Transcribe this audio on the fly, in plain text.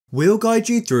We'll guide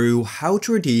you through how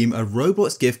to redeem a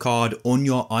Roblox gift card on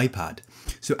your iPad.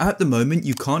 So at the moment,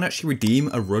 you can't actually redeem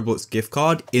a Roblox gift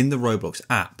card in the Roblox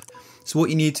app. So what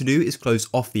you need to do is close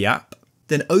off the app,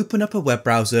 then open up a web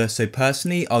browser. So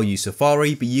personally, I'll use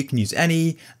Safari, but you can use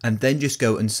any, and then just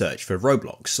go and search for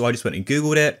Roblox. So I just went and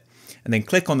Googled it, and then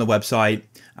click on the website.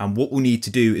 And what we'll need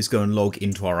to do is go and log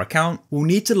into our account. We'll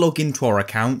need to log into our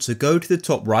account. So go to the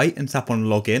top right and tap on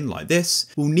login like this.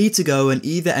 We'll need to go and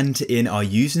either enter in our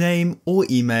username or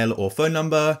email or phone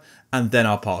number, and then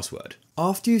our password.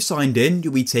 After you've signed in,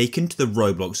 you'll be taken to the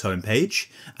Roblox homepage.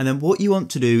 And then what you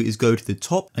want to do is go to the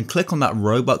top and click on that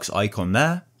Robux icon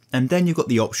there. And then you've got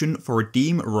the option for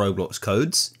redeem Roblox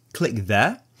codes. Click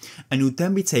there. And you'll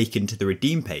then be taken to the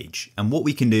redeem page. And what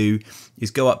we can do is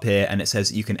go up here and it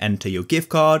says you can enter your gift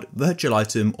card, virtual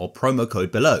item or promo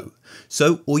code below.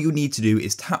 So all you need to do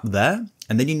is tap there,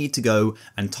 and then you need to go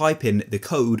and type in the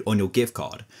code on your gift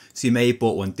card. So you may have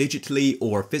bought one digitally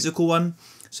or a physical one.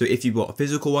 So if you bought a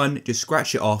physical one, just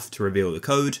scratch it off to reveal the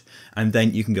code, and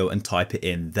then you can go and type it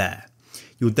in there.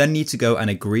 You'll then need to go and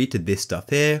agree to this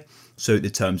stuff here. So the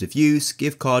terms of use,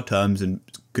 gift card terms and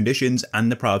conditions,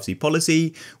 and the privacy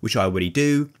policy, which I already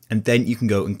do, and then you can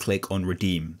go and click on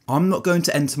redeem. I'm not going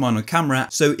to enter mine on camera,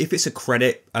 so if it's a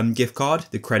credit gift card,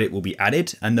 the credit will be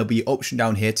added, and there'll be an option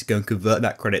down here to go and convert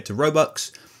that credit to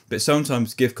Robux, but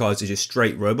sometimes gift cards are just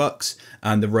straight Robux,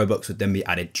 and the Robux would then be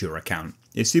added to your account.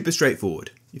 It's super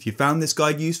straightforward. If you found this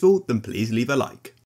guide useful, then please leave a like.